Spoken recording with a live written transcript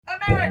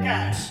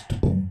America!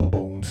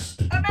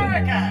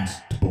 America!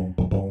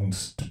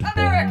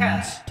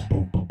 America!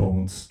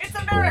 It's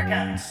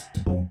America!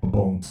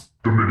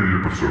 The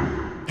mini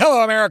episode.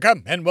 Hello, America,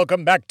 and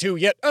welcome back to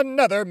yet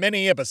another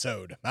mini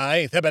episode.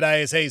 I,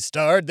 Thebadiah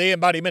Starred, the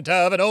embodiment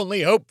of and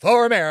only hope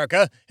for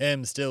America,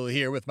 am still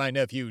here with my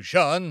nephew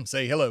Sean.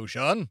 Say hello,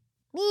 Sean.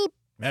 Meep.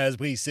 As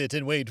we sit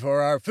and wait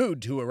for our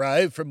food to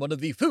arrive from one of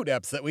the food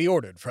apps that we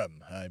ordered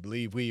from. I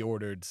believe we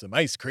ordered some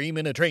ice cream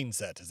in a train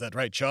set. Is that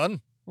right,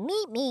 Sean?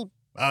 Meep.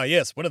 Ah,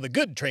 yes, one of the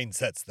good train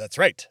sets, that's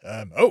right.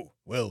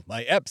 Well,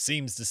 my app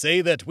seems to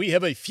say that we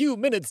have a few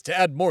minutes to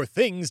add more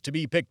things to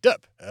be picked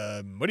up.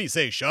 What do you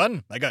say,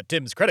 Sean? I got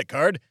Tim's credit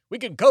card. We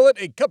can call it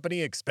a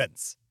company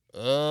expense.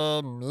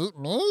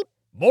 Meep.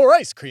 More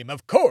ice cream,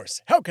 of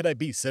course. How could I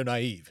be so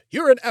naive?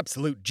 You're an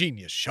absolute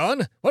genius,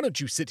 Sean. Why don't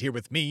you sit here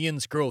with me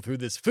and scroll through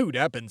this food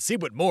app and see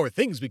what more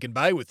things we can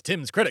buy with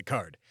Tim's credit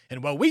card.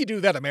 And while we do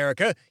that,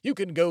 America, you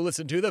can go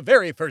listen to the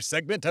very first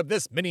segment of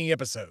this mini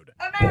episode.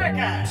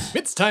 America!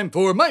 It's time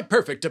for my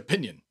perfect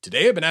opinion.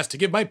 Today I've been asked to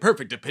give my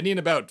perfect opinion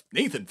about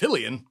Nathan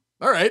Fillion.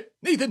 Alright,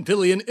 Nathan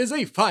Fillion is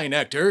a fine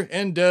actor,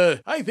 and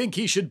I think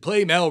he should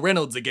play Mal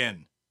Reynolds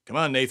again. Come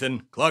on,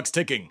 Nathan, clock's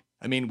ticking.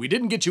 I mean, we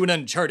didn't get you an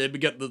Uncharted, we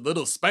got the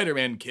little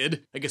Spider-Man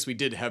kid. I guess we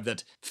did have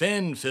that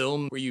fan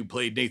film where you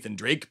played Nathan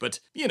Drake, but,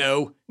 you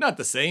know, not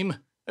the same.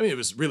 I mean, it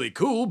was really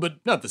cool,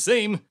 but not the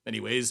same.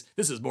 Anyways,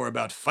 this is more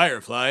about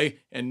Firefly,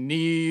 and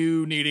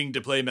you needing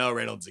to play Mal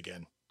Reynolds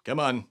again.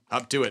 Come on,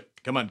 hop to it.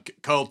 Come on,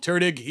 call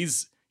Turdig,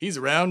 he's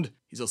around.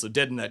 He's also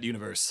dead in that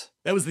universe.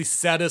 That was the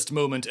saddest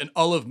moment in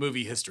all of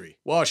movie history.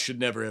 Wash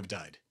should never have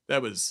died.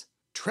 That was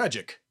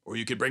tragic. Or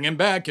you could bring him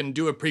back and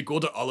do a prequel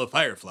to all of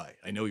Firefly.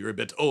 I know you're a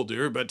bit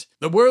older, but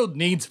the world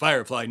needs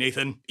Firefly,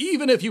 Nathan.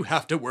 Even if you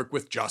have to work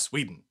with Joss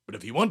Whedon. But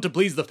if you want to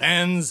please the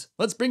fans,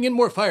 let's bring in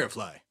more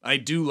Firefly. I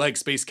do like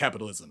space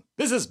capitalism.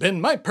 This has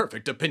been my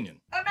perfect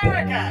opinion.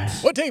 America!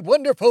 What a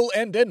wonderful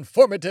and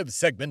informative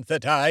segment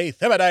that I,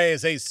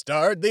 Thebadiah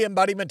Starred, the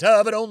embodiment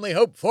of and only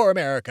hope for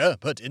America,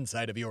 put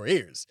inside of your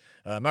ears.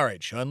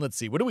 Alright, Sean, let's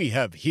see. What do we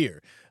have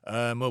here?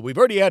 Well, we've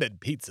already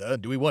added pizza.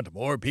 Do we want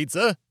more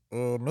pizza?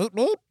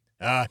 Meep.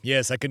 Ah,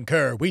 yes, I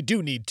concur. We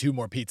do need 2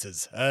 more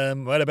pizzas.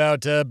 What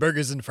about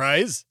burgers and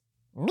fries?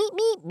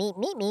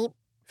 Meep.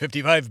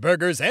 55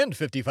 burgers and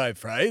 55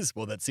 fries?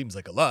 Well, that seems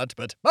like a lot,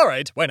 but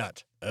alright, why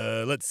not?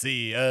 Let's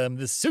see,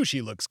 this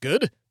sushi looks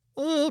good.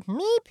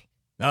 Meep.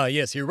 Ah,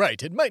 yes, you're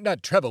right. It might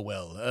not travel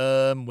well.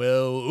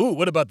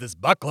 What about this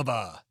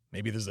baklava?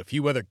 Maybe there's a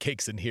few other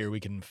cakes in here we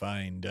can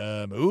find.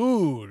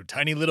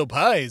 Tiny little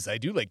pies. I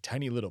do like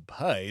tiny little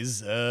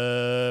pies.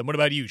 What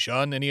about you,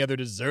 Sean? Any other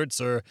desserts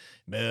or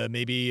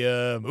maybe,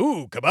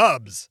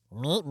 kebabs?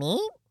 Meep.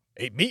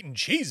 A meat and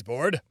cheese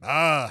board?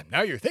 Ah,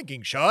 now you're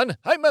thinking, Sean.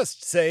 I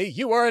must say,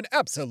 you are an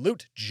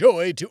absolute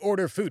joy to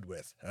order food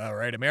with. All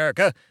right,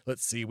 America.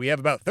 Let's see, we have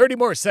about 30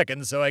 more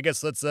seconds, so I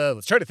guess let's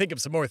try to think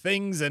of some more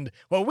things, and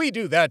while we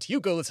do that,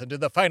 you go listen to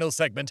the final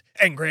segment,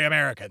 Angry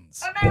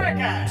Americans.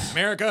 America!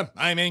 America,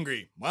 I'm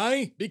angry.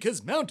 Why?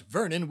 Because Mount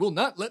Vernon will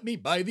not let me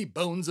buy the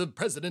bones of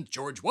President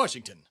George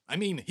Washington. I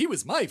mean, he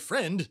was my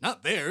friend,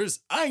 not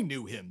theirs. I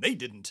knew him, they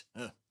didn't.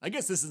 I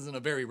guess this isn't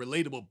a very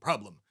relatable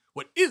problem.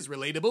 What is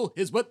relatable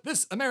is what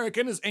this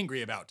American is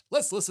angry about.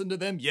 Let's listen to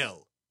them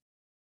yell.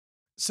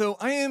 So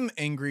I am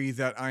angry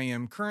that I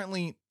am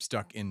currently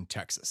stuck in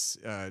Texas.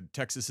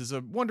 Texas is a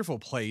wonderful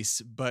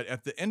place, but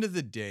at the end of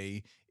the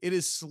day, it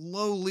is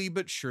slowly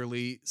but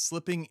surely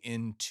slipping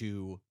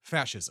into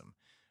fascism.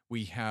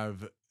 We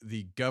have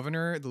the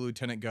governor, the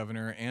lieutenant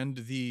governor, and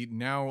the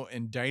now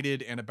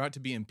indicted and about to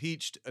be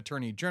impeached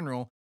attorney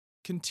general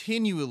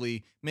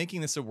continually making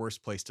this a worse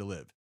place to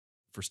live.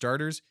 For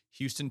starters,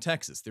 Houston,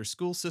 Texas. Their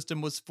school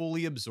system was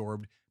fully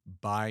absorbed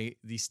by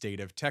the state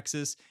of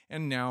Texas,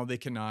 and now they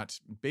cannot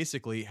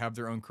basically have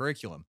their own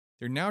curriculum.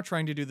 They're now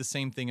trying to do the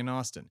same thing in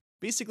Austin,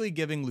 basically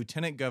giving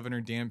Lieutenant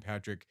Governor Dan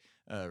Patrick,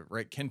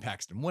 Ken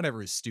Paxton, whatever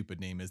his stupid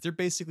name is. They're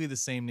basically the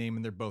same name,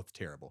 and they're both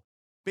terrible.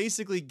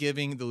 Basically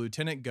giving the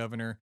lieutenant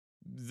governor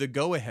the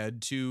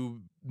go-ahead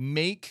to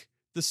make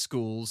the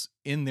schools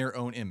in their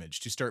own image,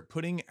 to start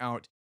putting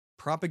out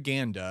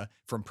propaganda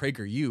from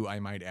PragerU, I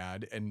might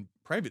add, and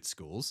private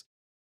schools,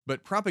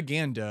 but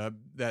propaganda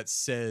that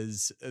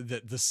says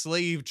that the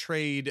slave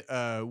trade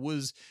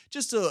was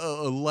just a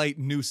light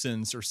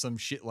nuisance or some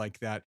shit like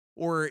that.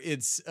 Or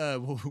it's,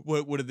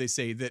 what did they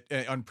say? That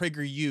on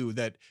PragerU,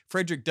 that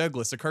Frederick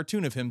Douglass, a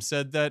cartoon of him,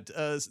 said that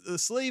the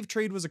slave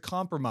trade was a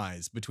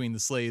compromise between the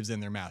slaves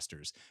and their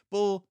masters.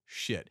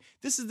 Bullshit.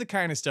 This is the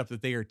kind of stuff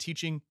that they are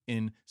teaching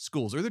in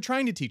schools, or they're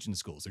trying to teach in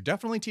schools. They're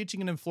definitely teaching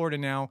it in Florida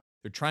now.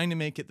 They're trying to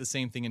make it the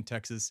same thing in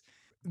Texas.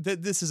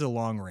 This is a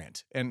long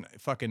rant, and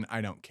fucking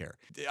I don't care.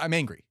 I'm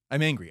angry.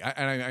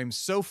 I'm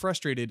so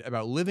frustrated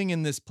about living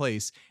in this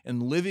place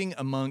and living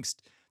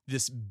amongst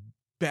this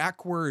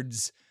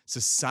backwards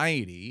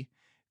society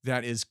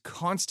that is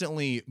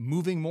constantly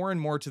moving more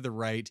and more to the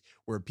right,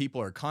 where people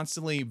are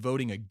constantly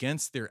voting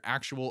against their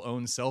actual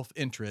own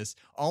self-interest,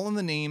 all in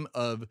the name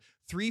of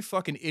 3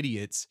 fucking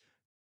idiots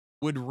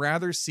would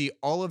rather see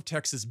all of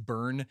Texas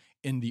burn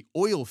in the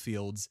oil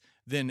fields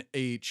than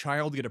a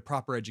child get a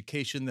proper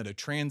education, that a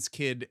trans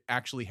kid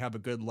actually have a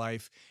good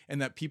life,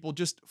 and that people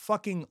just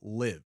fucking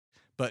live.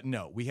 But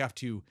no, we have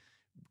to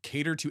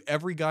cater to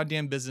every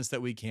goddamn business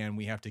that we can.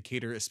 We have to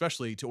cater,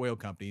 especially to oil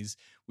companies.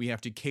 We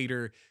have to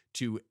cater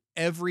to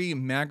every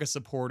MAGA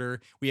supporter.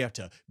 We have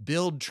to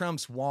build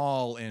Trump's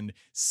wall and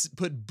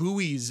put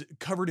buoys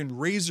covered in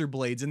razor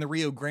blades in the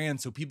Rio Grande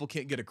so people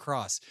can't get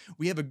across.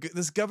 We have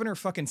this governor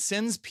fucking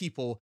sends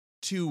people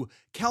to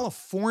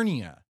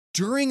California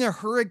during a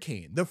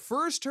hurricane, the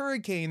first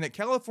hurricane that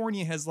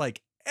California has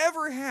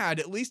ever had,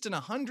 at least in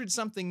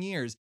 100-something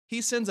years. He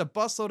sends a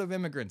busload of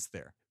immigrants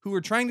there who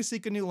are trying to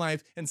seek a new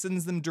life and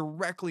sends them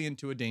directly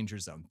into a danger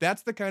zone.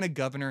 That's the kind of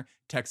governor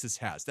Texas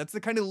has. That's the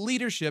kind of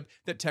leadership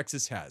that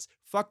Texas has.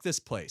 Fuck this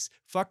place.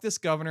 Fuck this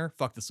governor.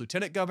 Fuck this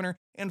lieutenant governor.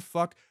 And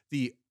fuck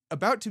the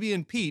about to be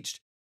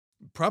impeached.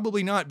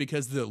 Probably not,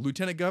 because the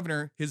lieutenant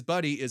governor, his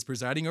buddy, is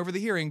presiding over the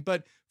hearing,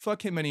 but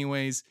fuck him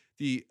anyways,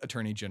 the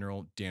Attorney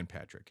General, Dan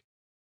Patrick.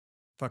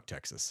 Fuck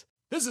Texas.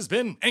 This has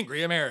been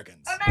Angry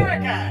Americans.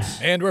 America!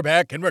 And we're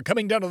back, and we're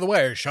coming down to the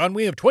wire, Sean.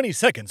 We have 20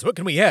 seconds. What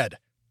can we add?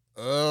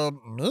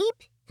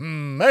 Meep?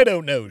 I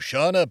don't know,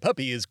 Sean. A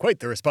puppy is quite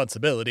the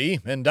responsibility,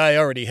 and I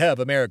already have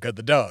America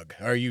the dog.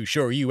 Are you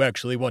sure you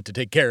actually want to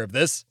take care of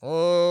this?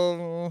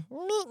 Meep,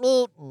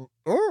 meep.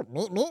 Oh,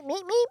 meep, meep,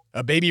 meep, meep.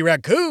 A baby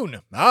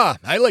raccoon. Ah,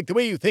 I like the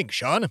way you think,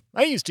 Sean.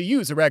 I used to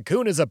use a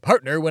raccoon as a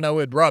partner when I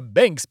would rob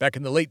banks back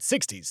in the late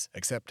 60s,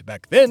 except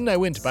back then I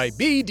went by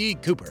B.D.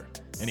 Cooper.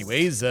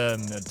 Anyways,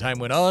 time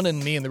went on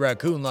and me and the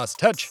raccoon lost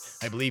touch.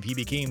 I believe he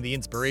became the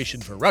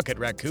inspiration for Rocket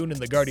Raccoon in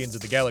the Guardians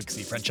of the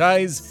Galaxy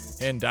franchise,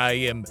 and I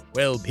am,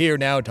 here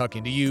now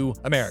talking to you,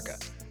 America.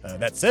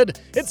 That said,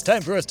 it's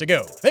time for us to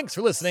go. Thanks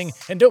for listening,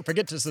 and don't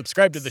forget to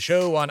subscribe to the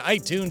show on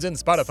iTunes and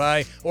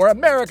Spotify, or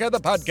America the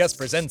Podcast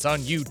Presents on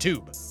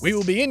YouTube. We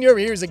will be in your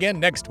ears again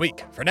next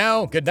week. For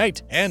now, good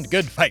night and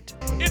good fight.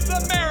 It's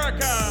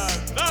America,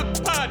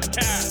 the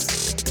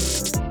podcast!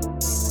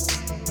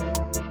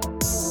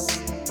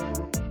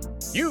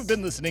 You've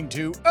been listening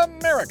to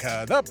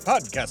America the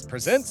Podcast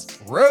Presents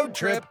Road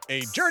Trip,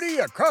 a journey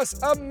across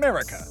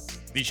America.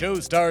 The show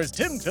stars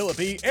Tim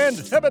Philippi, and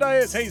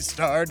Thebadias Hayes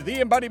starred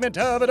the embodiment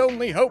of an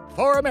only hope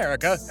for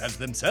America as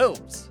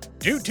themselves.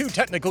 Due to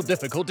technical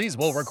difficulties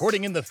while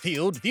recording in the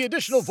field, the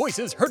additional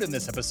voices heard in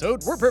this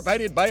episode were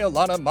provided by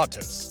Alana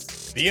Matos.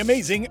 The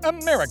amazing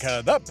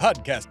America the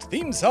Podcast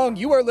theme song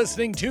you are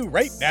listening to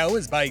right now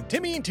is by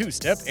Timmy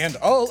Two-Step, and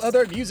all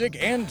other music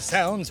and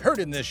sounds heard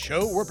in this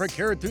show were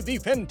procured through the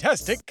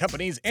fantastic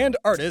companies and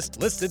artists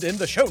listed in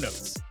the show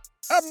notes.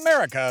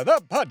 America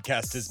the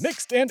Podcast is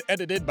mixed and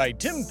edited by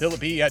Tim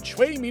Philippi at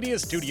Shway Media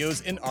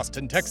Studios in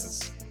Austin,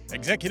 Texas.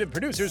 Executive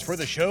producers for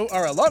the show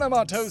are Alana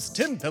Matos,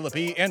 Tim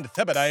Philippi, and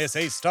Thebadias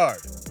A.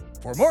 Stard.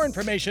 For more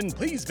information,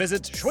 please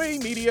visit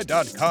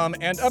shwaymedia.com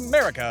and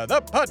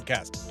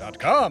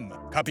americathepodcast.com.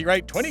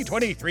 Copyright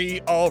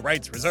 2023, all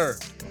rights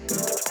reserved.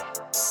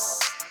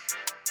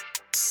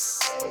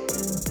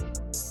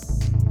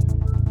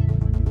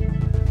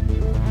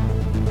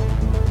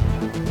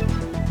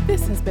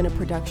 This has been a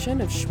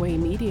production of Shway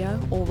Media,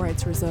 all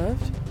rights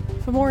reserved.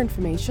 For more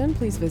information,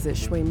 please visit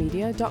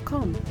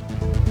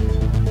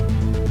shwaymedia.com.